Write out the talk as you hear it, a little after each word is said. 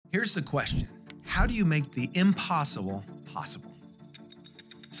Here's the question. How do you make the impossible possible?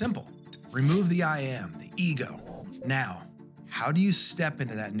 Simple. Remove the I am, the ego. Now, how do you step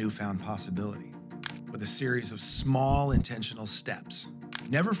into that newfound possibility? With a series of small intentional steps.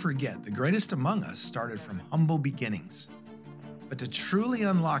 Never forget, the greatest among us started from humble beginnings. But to truly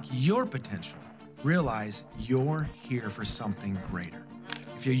unlock your potential, realize you're here for something greater.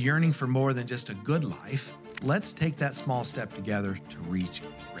 If you're yearning for more than just a good life, let's take that small step together to reach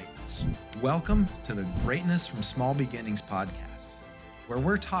greatness. Welcome to the Greatness from Small Beginnings podcast, where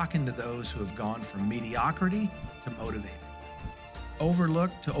we're talking to those who have gone from mediocrity to motivated,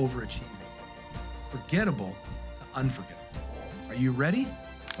 overlooked to overachieving, forgettable to unforgettable. Are you ready?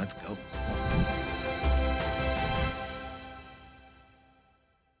 Let's go.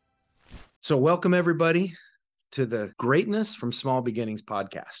 So welcome everybody to the Greatness from Small Beginnings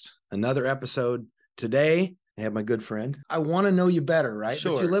podcast. Another episode today. I have my good friend. I want to know you better, right?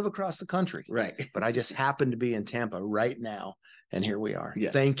 Sure. But you live across the country. Right. But I just happen to be in Tampa right now. And here we are.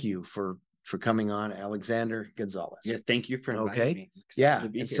 Yes. Thank you for coming on, Alexander Gonzalez. Yeah. Thank you for inviting Okay. me. Yeah. To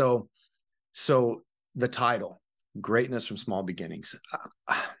be And here. so the title, Greatness from Small Beginnings.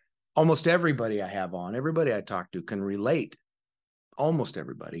 Almost everybody I have on, everybody I talk to can relate, almost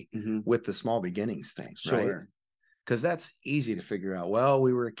everybody, with the small beginnings thing. Sure. Right? Because that's easy to figure out. Well,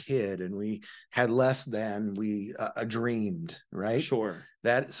 we were a kid and we had less than we dreamed, right? Sure.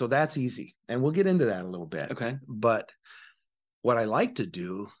 So that's easy. And we'll get into that a little bit. Okay. But what I like to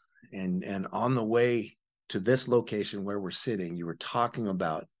do, and on the way to this location where we're sitting, you were talking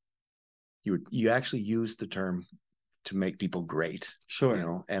about, you actually used the term to make people great. Sure. You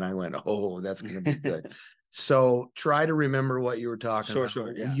know, and I went, oh, that's going to be good. So try to remember what you were talking about.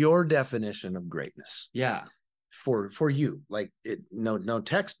 Sure. Yeah. Your definition of greatness. Yeah. For you, like no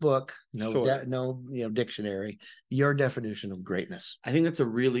textbook, no dictionary. Your definition of greatness. I think that's a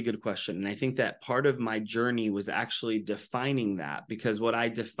really good question. And I think that part of my journey was actually defining that, because what I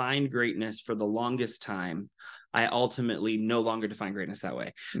defined greatness for the longest time, I ultimately no longer define greatness that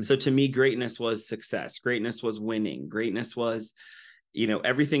way. Mm-hmm. So to me, greatness was success. Greatness was winning. Greatness was,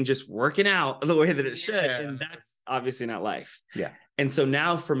 everything just working out the way that it should. Yeah. And that's obviously not life. Yeah. And so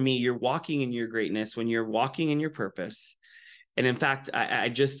now for me, you're walking in your greatness when you're walking in your purpose. And in fact, I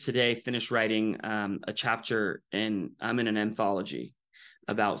just today finished writing a chapter I'm in an anthology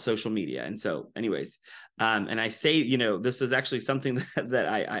about social media. And so anyways, and I say, this is actually something that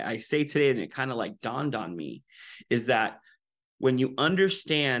I say today, and it kind of like dawned on me, is that when you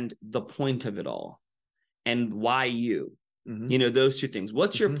understand the point of it all and why you, those two things,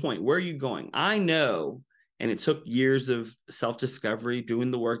 what's your point? Where are you going? I know. And it took years of self-discovery, doing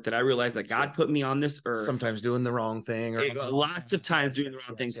the work, that I realized that God put me on this earth. Sometimes doing the wrong thing. Lots of times doing the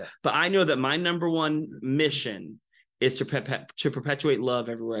wrong things. Yeah. But I know that my number one mission is to perpetuate love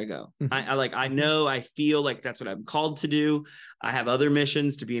everywhere I go. I know, I feel like that's what I'm called to do. I have other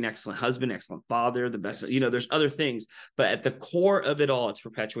missions, to be an excellent husband, excellent father, the best, there's other things, but at the core of it all, it's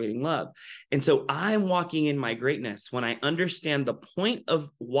perpetuating love. And so I'm walking in my greatness when I understand the point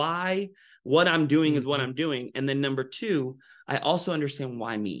of why what I'm doing is what I'm doing. And then number two, I also understand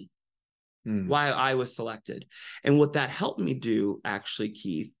why me, why I was selected. And what that helped me do, actually,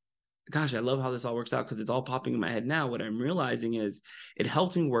 Keith, gosh, I love how this all works out, because it's all popping in my head now. What I'm realizing is it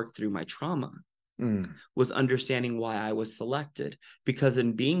helped me work through my trauma, was understanding why I was selected. Because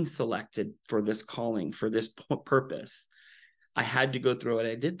in being selected for this calling, for this purpose, I had to go through what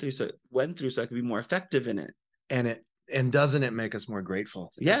I went through so I could be more effective in it. And doesn't it make us more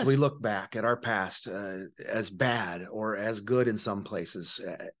grateful? Yes. As we look back at our past, as bad or as good in some places,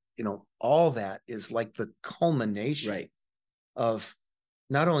 all that is like the culmination of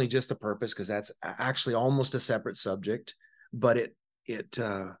not only just the purpose, because that's actually almost a separate subject, but it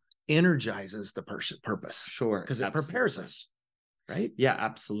energizes the purpose. Sure. Because it prepares us, right? Yeah,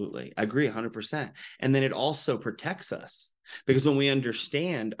 absolutely. I agree 100%. And then it also protects us, because when we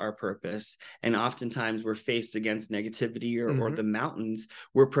understand our purpose, and oftentimes we're faced against negativity or the mountains,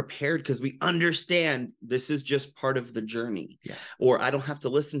 we're prepared because we understand this is just part of the journey. Yeah. Or I don't have to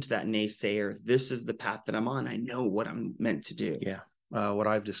listen to that naysayer. This is the path that I'm on. I know what I'm meant to do. Yeah. What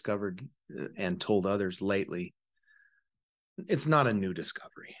I've discovered and told others lately, it's not a new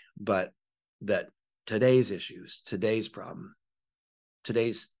discovery, but that today's issues, today's problem,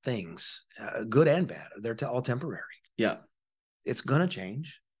 today's things, good and bad, they're all temporary. Yeah. It's going to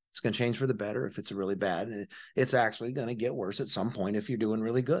change. It's going to change for the better if it's really bad. And it's actually going to get worse at some point if you're doing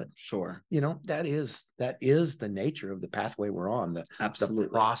really good. Sure. That is the nature of the pathway we're on, the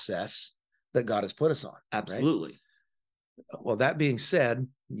process that God has put us on. Absolutely. Right? Well, that being said,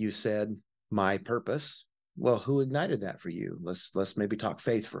 you said my purpose well, who ignited that for you? Let's maybe talk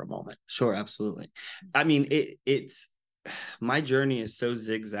faith for a moment. Sure, absolutely. I mean, it's my journey is so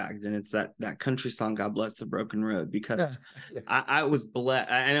zigzagged, and it's that country song, God Bless the Broken Road, because I was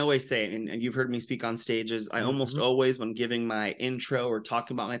blessed. I always say, and you've heard me speak on stages, I almost always, when giving my intro or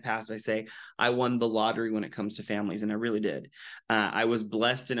talking about my past, I say I won the lottery when it comes to families, and I really did. I was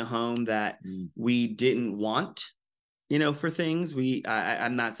blessed in a home that we didn't want, for things.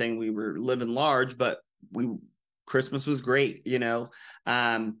 I'm not saying we were living large, but Christmas was great.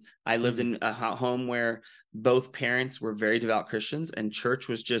 I lived in a home where both parents were very devout Christians, and church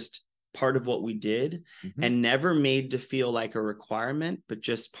was just part of what we did, and never made to feel like a requirement, but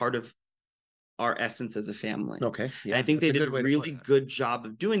just part of our essence as a family. Okay. Yeah, and I think they did a really good job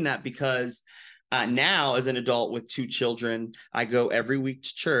of doing that, because now, as an adult with 2 children, I go every week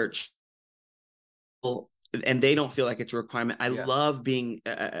to church, and they don't feel like it's a requirement. I love being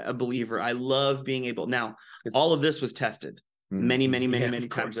a believer. I love being able. Now, all of this was tested many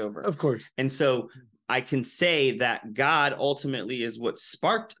times over. Of course. And so I can say that God ultimately is what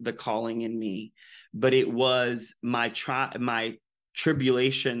sparked the calling in me, but it was my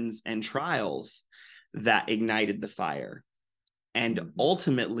tribulations and trials that ignited the fire. And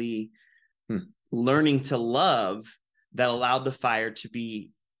ultimately learning to love that allowed the fire to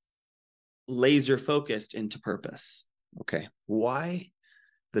be laser focused into purpose. Okay. Why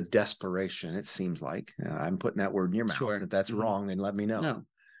the desperation? It seems like I'm putting that word in your mouth. Sure. If that's wrong, then let me know. No.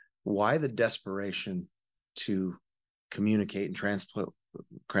 Why the desperation to communicate and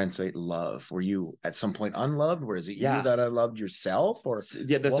translate love? Were you at some point unloved? Or is it you that unloved yourself? Or that's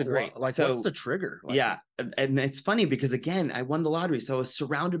a great. What's the trigger? And it's funny because, again, I won the lottery, so I was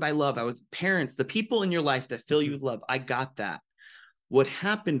surrounded by love. I was parents, the people in your life that fill you with love. I got that. What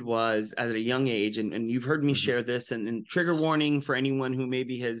happened was, at a young age, and you've heard me share this, and trigger warning for anyone who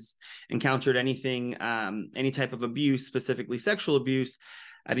maybe has encountered anything, any type of abuse, specifically sexual abuse.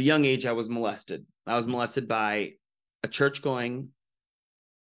 At a young age, I was molested. I was molested by a church-going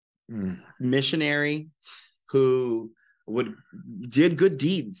missionary who did good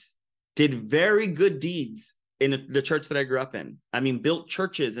deeds, did very good deeds in the church that I grew up in. I mean, built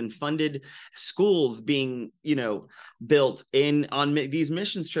churches and funded schools being, built on these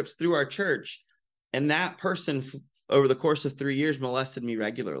mission trips through our church. And that person, over the course of 3 years, molested me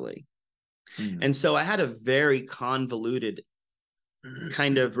regularly. And so I had a very convoluted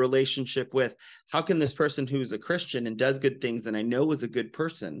kind of relationship with, how can this person who's a Christian and does good things and I know is a good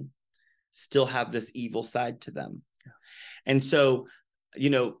person still have this evil side to them? And so,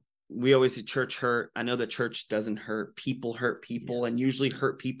 we always say church hurt. I know that church doesn't hurt people, and usually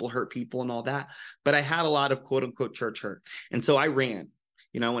hurt people and all that. But I had a lot of quote unquote church hurt. And so I ran.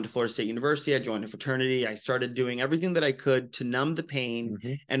 I went to Florida State University. I joined a fraternity. I started doing everything that I could to numb the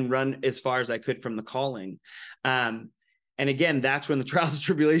pain and run as far as I could from the calling. And again, that's when the trials and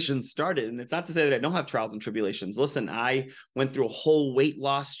tribulations started. And it's not to say that I don't have trials and tribulations. Listen, I went through a whole weight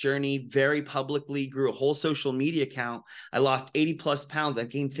loss journey very publicly, grew a whole social media account. I lost 80 plus pounds. I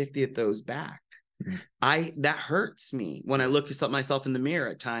gained 50 of those back. That hurts me when I look at myself in the mirror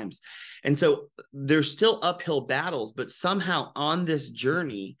at times. And so there's still uphill battles, but somehow on this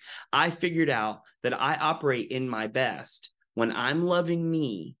journey, I figured out that I operate in my best when I'm loving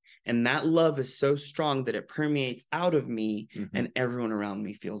me. And that love is so strong that it permeates out of me, and everyone around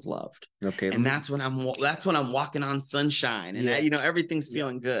me feels loved. Okay. And that's when I'm walking on sunshine, and everything's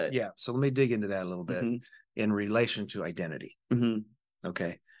feeling good. Yeah. So let me dig into that a little bit in relation to identity.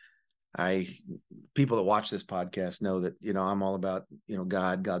 Okay. People that watch this podcast know that, I'm all about,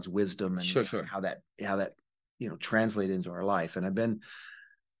 God's wisdom and how that translated into our life. And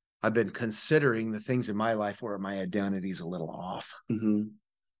I've been considering the things in my life where my identity is a little off.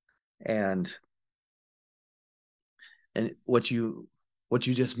 And what you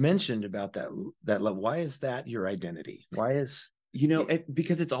just mentioned about that love, why is that your identity? Why is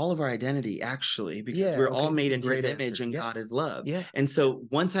because it's all of our identity, actually, because we're all made in his image and God is love. And so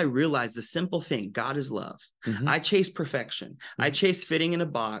once I realized the simple thing, God is love, I chase perfection. I chase fitting in a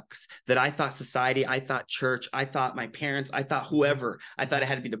box that I thought society, I thought church, I thought my parents, I thought whoever, I thought I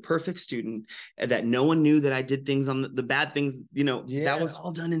had to be the perfect student, that no one knew that I did things on the bad things, that was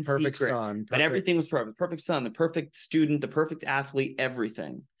all done in secret. But everything was perfect. Perfect son, the perfect student, the perfect athlete,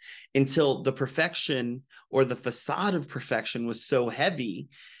 everything. Until the perfection or the facade of perfection was so heavy,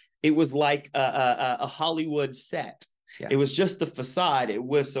 it was like a Hollywood set. It was just the facade. It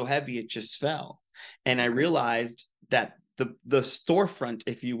was so heavy, it just fell. And I realized that the storefront,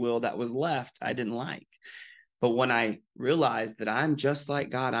 if you will, that was left, I didn't like. But when I realized that I'm just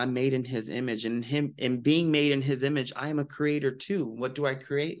like God, I'm made in his image, and being made in his image, I am a creator too. What do I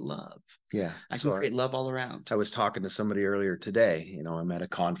create? Love. Yeah. I can create love all around. I was talking to somebody earlier today, you know, I'm at a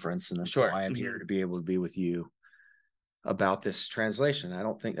conference, and so I am here to be able to be with you about this translation.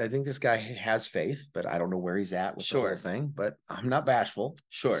 I think this guy has faith, but I don't know where he's at with the whole thing, but I'm not bashful.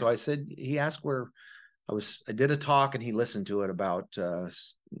 So I said, he asked where I did a talk, and he listened to it about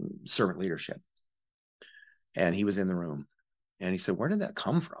servant leadership. And he was in the room, and he said, where did that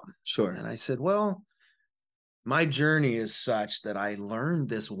come from? And I said, well, my journey is such that I learned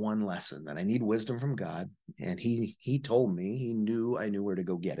this one lesson, that I need wisdom from God. And he told me, I knew where to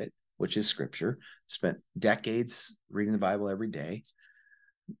go get it, which is scripture. Spent decades reading the Bible every day,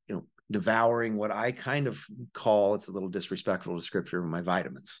 you know, devouring what I kind of call, it's a little disrespectful to scripture, my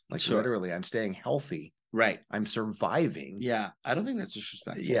vitamins. Like literally, I'm staying healthy. Right. I'm surviving. Yeah. I don't think that's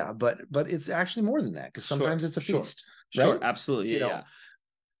disrespectful. Yeah. But it's actually more than that, because sometimes it's a feast. Right? Absolutely. Yeah.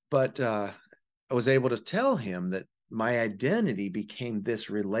 But I was able to tell him that my identity became this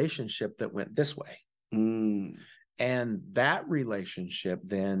relationship that went this way. And that relationship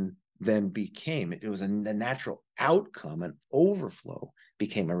then became, it was a natural outcome, an overflow,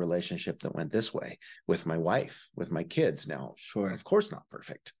 became a relationship that went this way with my wife, with my kids. Now, of course, not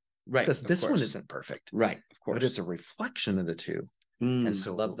perfect. Right. Because this one isn't perfect. Right. Of course. But it's a reflection of the two. And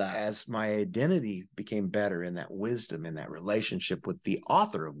so love that. As my identity became better in that wisdom, in that relationship with the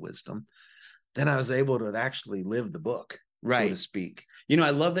author of wisdom, then I was able to actually live the book, so to speak. You know, I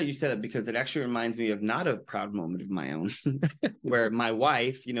love that you said that, because it actually reminds me of not a proud moment of my own, where my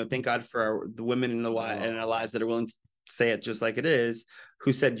wife, you know, thank God for the women in our lives that are willing to say it just like it is,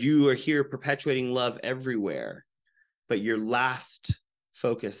 who said, you are here perpetuating love everywhere, but your last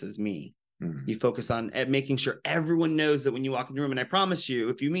focus is me. You focus on making sure everyone knows that when you walk in the room, and I promise you,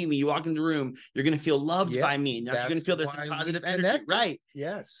 if you meet me, you walk in the room, you're going to feel loved by me. You're going to feel this positive energy. Right.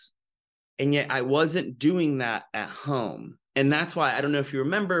 Yes. And yet I wasn't doing that at home. And that's why, I don't know if you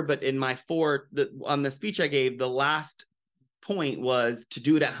remember, but in my on the speech I gave, the last point was to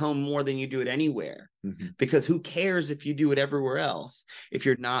do it at home more than you do it anywhere. Because who cares if you do it everywhere else if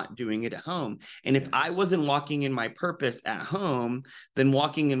you're not doing it at home? And if I wasn't walking in my purpose at home, then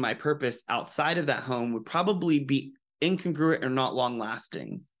walking in my purpose outside of that home would probably be incongruent or not long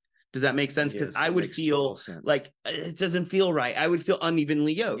lasting. Does that make sense? Because I would feel like it doesn't feel right. I would feel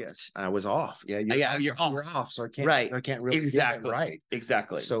unevenly yoked. Yes, I was off. Yeah, you're off. You're off. So I can't really get it right.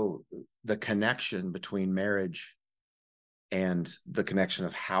 Exactly. So the connection between marriage and the connection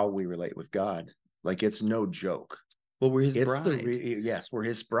of how we relate with God, like, it's no joke. Well, we're his bride. Yes, we're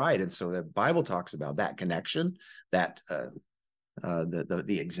his bride. And so the Bible talks about that connection, that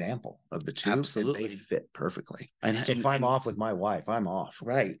the example of the two. Absolutely. And they fit perfectly. And so if I'm off with my wife, I'm off.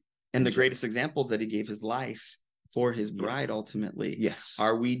 Right. And the greatest examples that he gave his life for his bride, ultimately. Yes.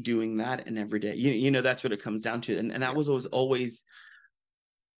 Are we doing that in every day? You know, that's what it comes down to. And that was always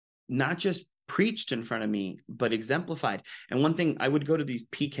not just preached in front of me, but exemplified. And one thing, I would go to these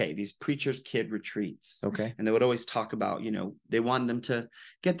PK, these preacher's kid retreats. Okay. And they would always talk about, you know, they want them to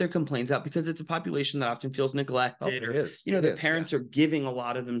get their complaints out, because it's a population that often feels neglected. Their parents are giving a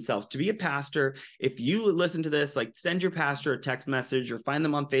lot of themselves. To be a pastor, if you listen to this, like, send your pastor a text message or find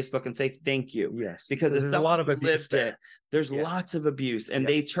them on Facebook and say thank you. Yes. Because there's a lot of abuse there. There's lots of abuse, and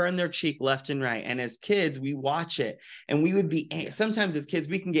they turn their cheek left and right. And as kids, we watch it, and we would be sometimes as kids,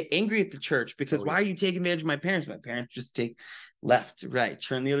 we can get angry at the church because why are you taking advantage of my parents? My parents just take left, right,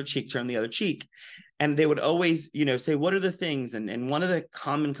 turn the other cheek. And they would always, you know, say, what are the things? And one of the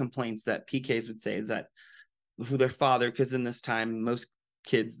common complaints that PKs would say is that who their father, because in this time, most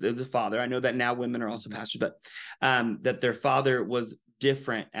kids, there's a father. I know that now women are also pastors, but that their father was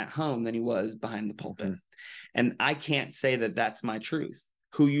different at home than he was behind the pulpit. And I can't say that that's my truth.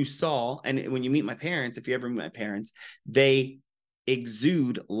 Who you saw, and when you meet my parents, if you ever meet my parents, they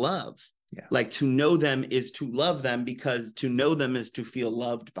exude love. Yeah. Like, to know them is to love them, because to know them is to feel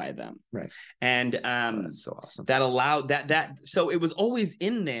loved by them. Right. And that's so awesome. That allowed that. So it was always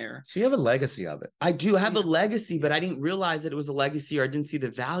in there. So you have a legacy of it. I do have a legacy, but I didn't realize that it was a legacy, or I didn't see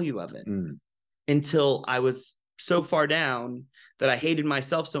the value of it until I was so far down that I hated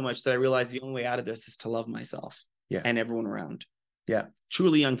myself so much that I realized the only way out of this is to love myself and everyone around. Yeah.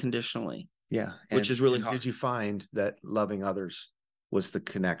 Truly unconditionally. Yeah. Which is really hard. Did you find that loving others was the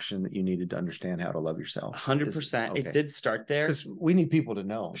connection that you needed to understand how to love yourself? 100%. It did start there. Because we need people to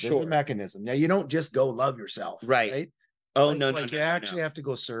know. There's a mechanism. Now, you don't just go love yourself. Right? Oh, no. You actually have to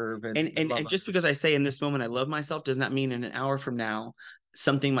go serve. And just because I say in this moment I love myself does not mean in an hour from now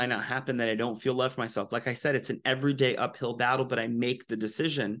something might not happen that I don't feel love for myself. Like I said, it's an everyday uphill battle, but I make the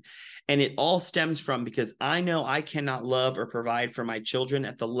decision. And it all stems from, because I know I cannot love or provide for my children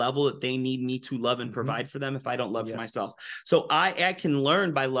at the level that they need me to love and provide for them if I don't love for myself. So I can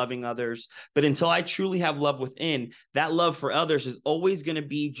learn by loving others, but until I truly have love within, that love for others is always going to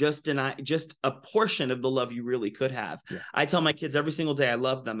be just a portion of the love you really could have. Yeah. I tell my kids every single day I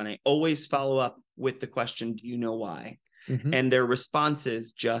love them, and I always follow up with the question, do you know why? And their response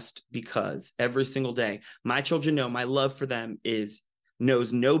is just because. Every single day. My children know my love for them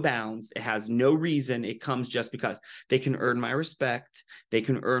knows no bounds. It has no reason. It comes just because. They can earn my respect. They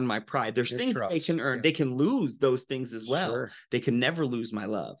can earn my pride. There's things they can earn. Yeah. They can lose those things as well. Sure. They can never lose my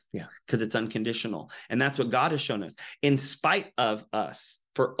love. Yeah. Because it's unconditional. And that's what God has shown us. In spite of us,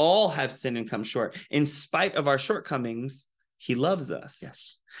 for all have sinned and come short. In spite of our shortcomings, he loves us.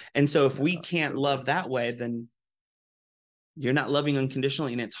 Yes. And so if we can't love that way, then you're not loving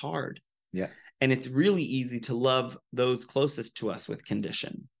unconditionally, and it's hard. Yeah. And it's really easy to love those closest to us with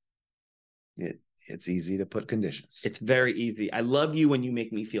condition. It's easy to put conditions. It's very easy. I love you when you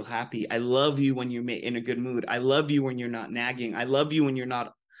make me feel happy. I love you when you're in a good mood. I love you when you're not nagging. I love you when you're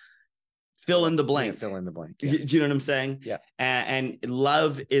not fill in the blank. Yeah, fill in the blank. Yeah. Do you know what I'm saying? Yeah. And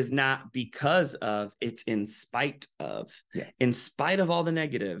love is not because of, it's in spite of. Yeah. In spite of all the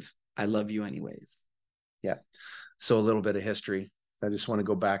negative, I love you anyways. Yeah. So a little bit of history. I just want to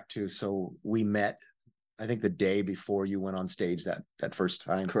go back to, so we met, I think the day before you went on stage that first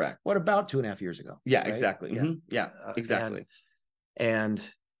time. Correct. What, about 2.5 years ago? Yeah, right? Exactly. Yeah, yeah, exactly. And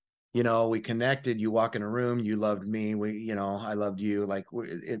you know, we connected, you walk in a room, you loved me, I loved you. Like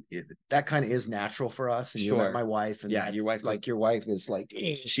that kind of is natural for us. And you met my wife, and your wife, like your wife is like,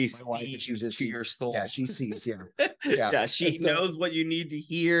 she's my wife, she's just to your soul. Yeah, she sees. Yeah. Yeah. She knows what you need to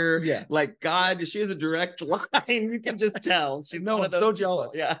hear. Yeah. Like God, she has a direct line. You can just tell. She's I'm so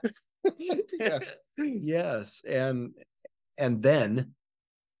jealous. Yeah. Yes. Yes. And then,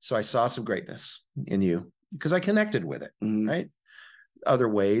 so I saw some greatness in you because I connected with it. Right. Other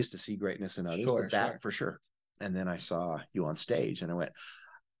ways to see greatness in others, but that for sure. And then I saw you on stage, and I went,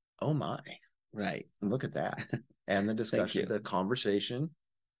 oh my, right, look at that. And the discussion, the conversation,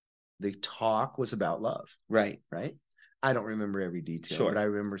 the talk was about love. Right. I don't remember every detail, but I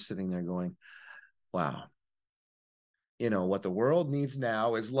remember sitting there going, wow, what the world needs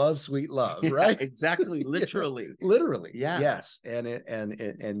now is love, sweet love. Right. Exactly. Literally. Literally. Yeah. Yes.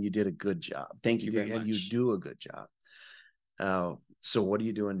 And you did a good job. Thank you very much. And you do a good job. So what are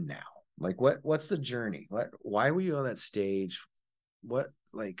you doing now? Like, what's the journey? Why were you on that stage?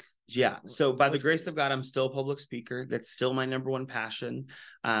 Yeah. So by the grace of God, I'm still a public speaker. That's still my number one passion.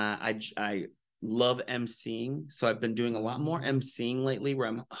 I love emceeing. So I've been doing a lot more emceeing lately, where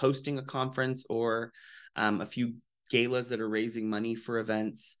I'm hosting a conference or a few galas that are raising money for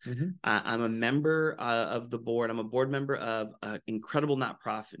events. I'm a member of the board. I'm a board member of an incredible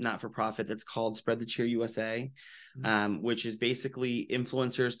not-for-profit that's called Spread the Cheer USA, which is basically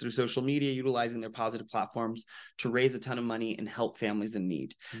influencers through social media utilizing their positive platforms to raise a ton of money and help families in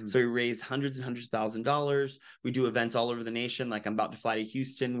need. So we raise hundreds and hundreds of $1,000s. We do events all over the nation. Like I'm about to fly to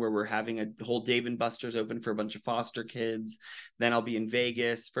Houston, where we're having a whole Dave & Buster's open for a bunch of foster kids. Then I'll be in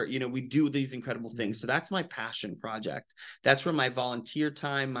Vegas for, we do these incredible things. So that's my passion project. That's where my volunteer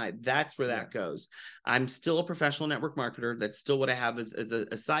time, that's where that goes. I'm still a professional network marketer. That's still what I have as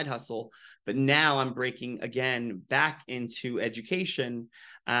a side hustle. But now I'm breaking again back into education,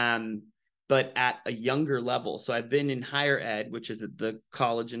 but at a younger level. So I've been in higher ed, which is at the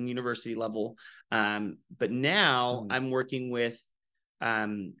college and university level. But now I'm working with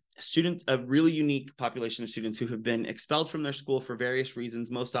students, a really unique population of students who have been expelled from their school for various reasons,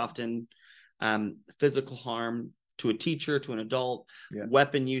 most often physical harm to a teacher, to an adult,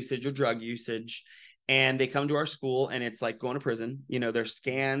 weapon usage or drug usage. And they come to our school, and it's like going to prison. They're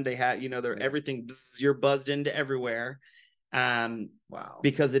scanned. They have, they're everything. You're buzzed into everywhere. Wow.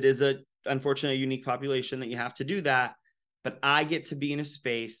 Because it is unfortunately, a unique population that you have to do that. But I get to be in a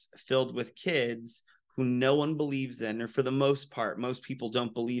space filled with kids who no one believes in, or for the most part, most people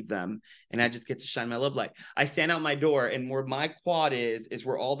don't believe them. And I just get to shine my love light. I stand out my door, and where my quad is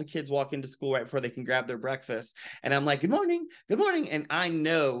where all the kids walk into school right before they can grab their breakfast. And I'm like, good morning. And I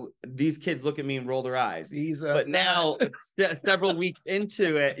know these kids look at me and roll their eyes. But now, several weeks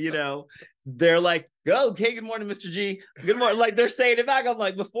into it, they're like, oh, okay, good morning, Mr. G. Good morning. Like, they're saying it back. I'm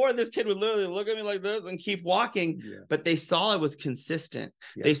like, before, this kid would literally look at me like this and keep walking. But they saw I was consistent.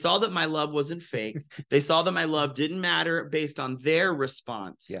 They saw that my love wasn't fake. They saw that my love didn't matter based on their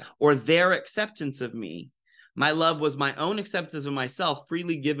response or their acceptance of me. My love was my own acceptance of myself,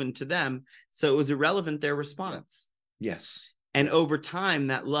 freely given to them. So it was irrelevant, their response. Yes. And over time,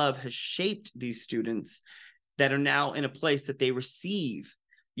 that love has shaped these students that are now in a place that they receive,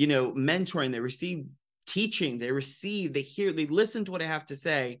 mentoring, they receive teaching, they listen to what I have to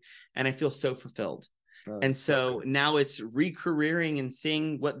say, and I feel so fulfilled. And so now it's re-careering and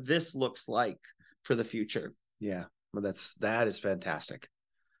seeing what this looks like for the future. Yeah. Well, that is fantastic.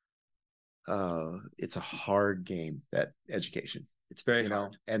 It's a hard game, that education. It's very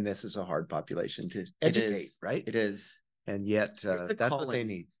hard. And this is a hard population to educate, right? It is. And yet that's what they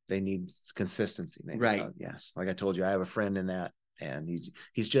need. They need consistency. Right. Yes. Like I told you, I have a friend in that, and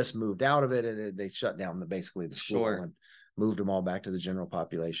he's just moved out of it, and they shut down basically the school and moved them all back to the general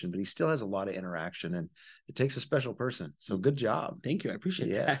population, but he still has a lot of interaction, and it takes a special person. So good job. Thank you. I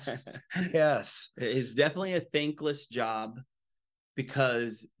appreciate that. Yes. It's definitely a thankless job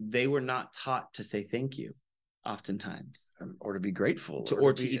because they were not taught to say thank you oftentimes, or to be grateful,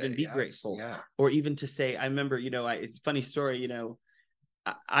 or to even be grateful, or even to say, I remember, it's a funny story,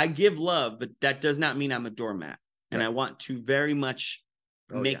 I give love, but that does not mean I'm a doormat. And I want to very much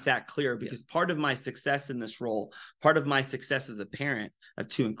make that clear, because part of my success in this role, part of my success as a parent of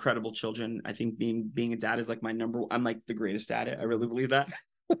two incredible children, I think being a dad is like I'm like the greatest at it. I really believe that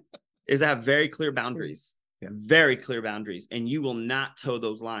is I have very clear boundaries, very clear boundaries. And you will not toe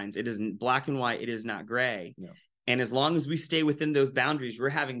those lines. It isn't black and white. It is not gray. Yeah. And as long as we stay within those boundaries, we're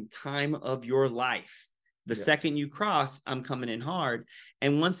having time of your life. The second you cross, I'm coming in hard.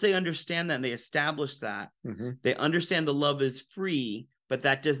 And once they understand that and they establish that, they understand the love is free, but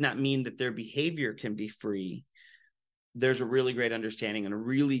that does not mean that their behavior can be free. There's a really great understanding and a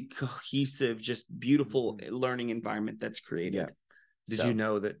really cohesive, just beautiful learning environment that's created. Yeah. Did you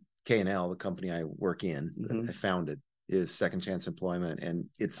know that K&L, the company I work in, that I founded, is Second Chance Employment, and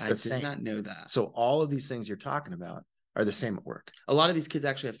it's the same. I did not know that. So all of these things you're talking about are the same at work. A lot of these kids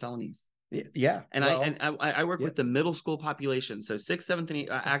actually have felonies. Yeah. And I work with the middle school population. So 6th, 7th, and 8th,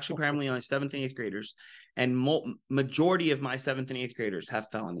 actually primarily only 7th and 8th graders. And majority of my 7th and 8th graders have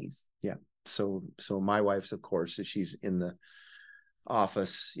felonies. Yeah. So my wife's, of course, she's in the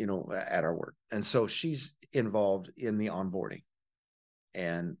office, at our work. And so she's involved in the onboarding.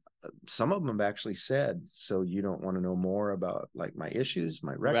 And some of them have actually said, so you don't want to know more about like my issues,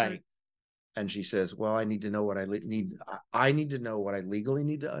 my record? Right. And she says, well, I need to know what I need. I need to know what I legally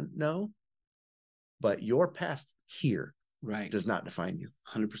need to know. But your past here does not define you.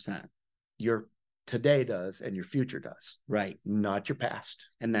 100%. Your today does, and your future does. Right. Not your past.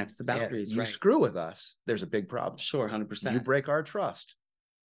 And that's the boundaries. You screw with us, there's a big problem. Sure, 100%. You break our trust,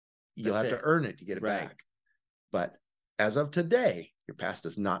 you'll have to earn it to get it back. But as of today, your past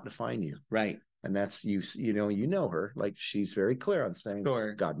does not define you. Right. And that's you know her, like she's very clear on saying,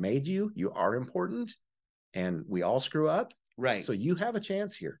 God made you, you are important, and we all screw up. Right. So you have a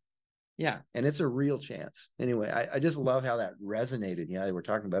chance here. Yeah. And it's a real chance. Anyway, I just love how that resonated. Yeah, we're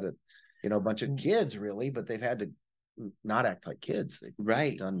talking about it, a bunch of kids really, but they've had to not act like kids.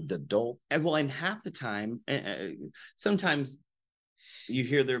 They've done adult. And half the time, sometimes you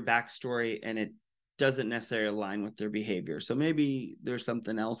hear their backstory and it doesn't necessarily align with their behavior. So maybe there's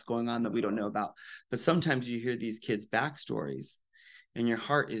something else going on that we don't know about. But sometimes you hear these kids' backstories and your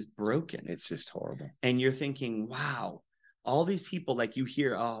heart is broken. It's just horrible. And you're thinking, wow, all these people, like you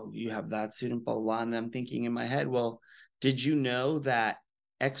hear, oh, you have that student, blah, blah, blah. And I'm thinking in my head, well, did you know that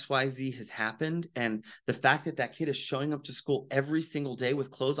XYZ has happened? And the fact that kid is showing up to school every single day with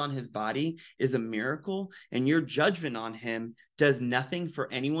clothes on his body is a miracle. And your judgment on him does nothing for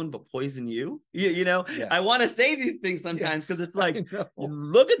anyone but poison you. I want to say these things sometimes because it's like,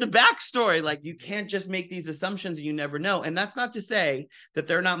 look at the backstory. Like you can't just make these assumptions. You never know. And that's not to say that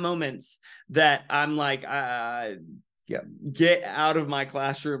there are not moments that I'm like, get out of my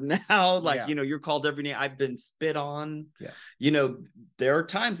classroom now. Like, you're called every day. I've been spit on. Yeah. There are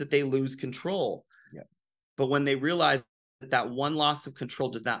times that they lose control. Yeah. But when they realize that one loss of control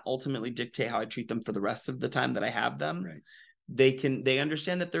does not ultimately dictate how I treat them for the rest of the time that I have them, they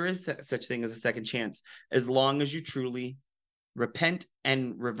understand that there is such thing as a second chance, as long as you truly repent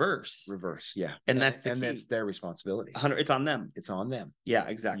and reverse. Yeah. And that's their responsibility. It's on them. It's on them. Yeah,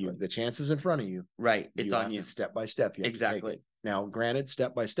 exactly. The chance is in front of you. Right. It's on you. Step by step. Exactly. Now, granted,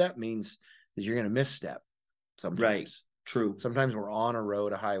 step by step means that you're going to misstep sometimes. Right. True. Sometimes we're on a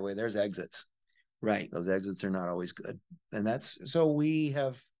road, a highway, there's exits. Right. Those exits are not always good. And so we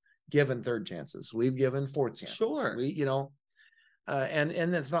have given third chances. We've given fourth chances. Sure. And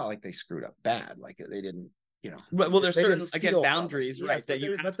it's not like they screwed up bad. Like they didn't, well, there's certain boundaries, right? That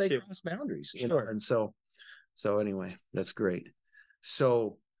you have to cross boundaries. Sure. And so anyway, that's great.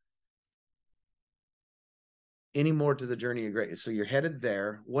 So any more to the journey of greatness? So you're headed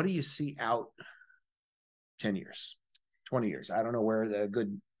there. What do you see out 10 years, 20 years? I don't know where the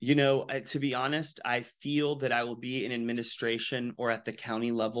good... To be honest, I feel that I will be in administration or at the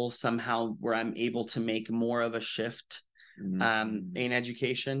county level somehow where I'm able to make more of a shift in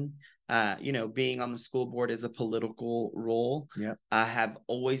education. Being on the school board is a political role. Yeah. I have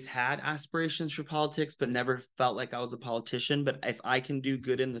always had aspirations for politics, but never felt like I was a politician. But if I can do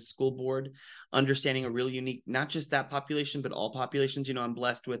good in the school board, understanding a really unique, not just that population, but all populations, I'm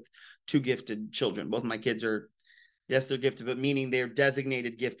blessed with 2 gifted children. Both of my kids are, yes, they're gifted, but meaning they're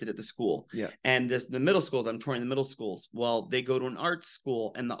designated gifted at the school. Yeah. And the middle schools, I'm touring the middle schools. Well, they go to an arts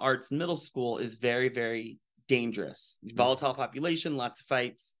school, and the arts middle school is very, very dangerous. Volatile population, lots of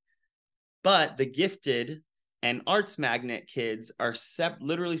fights. But the gifted and arts magnet kids are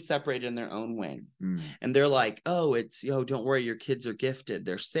literally separated in their own wing. And they're like, oh, don't worry, your kids are gifted.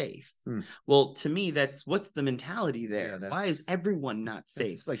 They're safe. Well, to me, what's the mentality there? Yeah, why is everyone not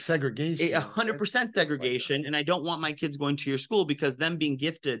safe? It's like segregation. 100% segregation. Like, and I don't want my kids going to your school, because them being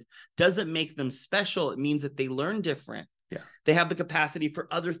gifted doesn't make them special. It means that they learn different. Yeah. They have the capacity for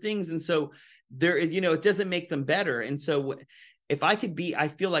other things. And so it doesn't make them better. And so if I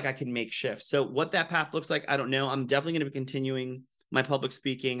feel like I can make shifts. So what that path looks like, I don't know. I'm definitely going to be continuing my public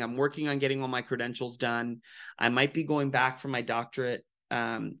speaking. I'm working on getting all my credentials done. I might be going back for my doctorate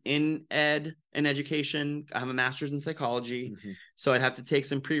in education. I have a master's in psychology. So I'd have to take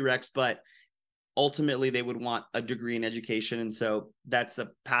some prereqs, but ultimately they would want a degree in education. And so that's a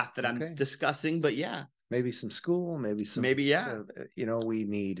path that I'm discussing, but yeah. Maybe some school, yeah. So, we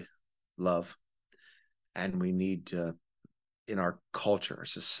need love, and we need to, in our culture, our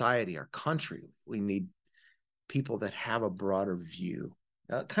society, our country, we need people that have a broader view,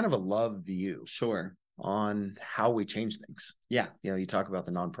 kind of a love view, on how we change things. Yeah. You talk about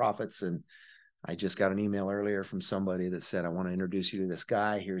the nonprofits, and I just got an email earlier from somebody that said, I want to introduce you to this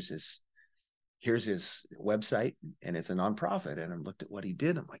guy. Here's his website, and it's a nonprofit. And I looked at what he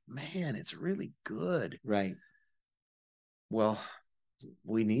did. I'm like, man, it's really good. Right. Well,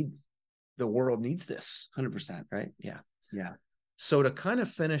 the world needs this. 100%. Right. Yeah. Yeah. So to kind of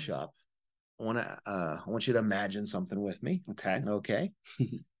finish up, I want you to imagine something with me. Okay.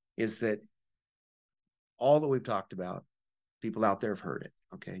 Is that all that we've talked about, people out there have heard it.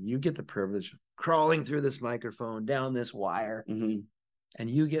 Okay. You get the privilege of crawling through this microphone, down this wire, and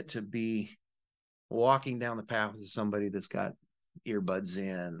you get to be walking down the path with somebody that's got earbuds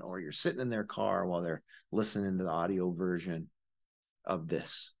in, or you're sitting in their car while they're listening to the audio version of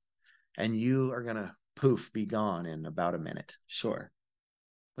this, and you are going to be gone in about a minute. Sure.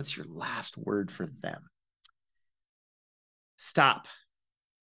 What's your last word for them? Stop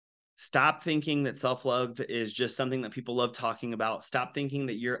thinking that self-love is just something that people love talking about. Stop thinking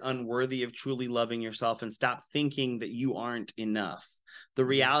that you're unworthy of truly loving yourself, and stop thinking that you aren't enough. The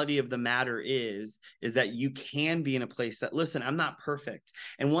reality of the matter is that you can be in a place that, listen, I'm not perfect.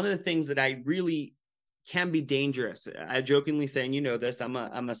 And one of the things that I really can be dangerous, I jokingly say, and this, I'm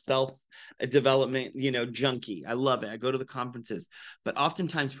a self-development, junkie. I love it. I go to the conferences, but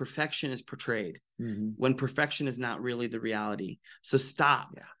oftentimes perfection is portrayed when perfection is not really the reality. So stop.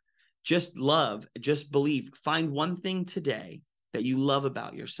 Yeah. Just love, just believe. Find one thing today that you love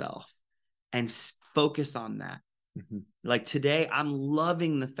about yourself and focus on that. Like today, I'm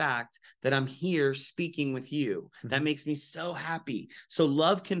loving the fact that I'm here speaking with you. That makes me so happy. So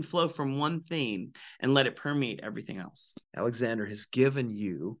love can flow from one thing and let it permeate everything else. Alexander has given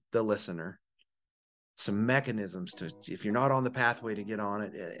you, the listener, some mechanisms to, if you're not on the pathway to get on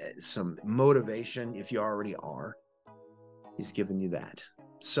it, some motivation if you already are. He's given you that.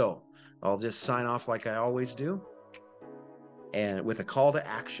 So I'll just sign off like I always do, and with a call to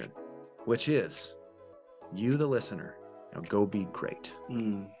action, which is, you, the listener, go be great.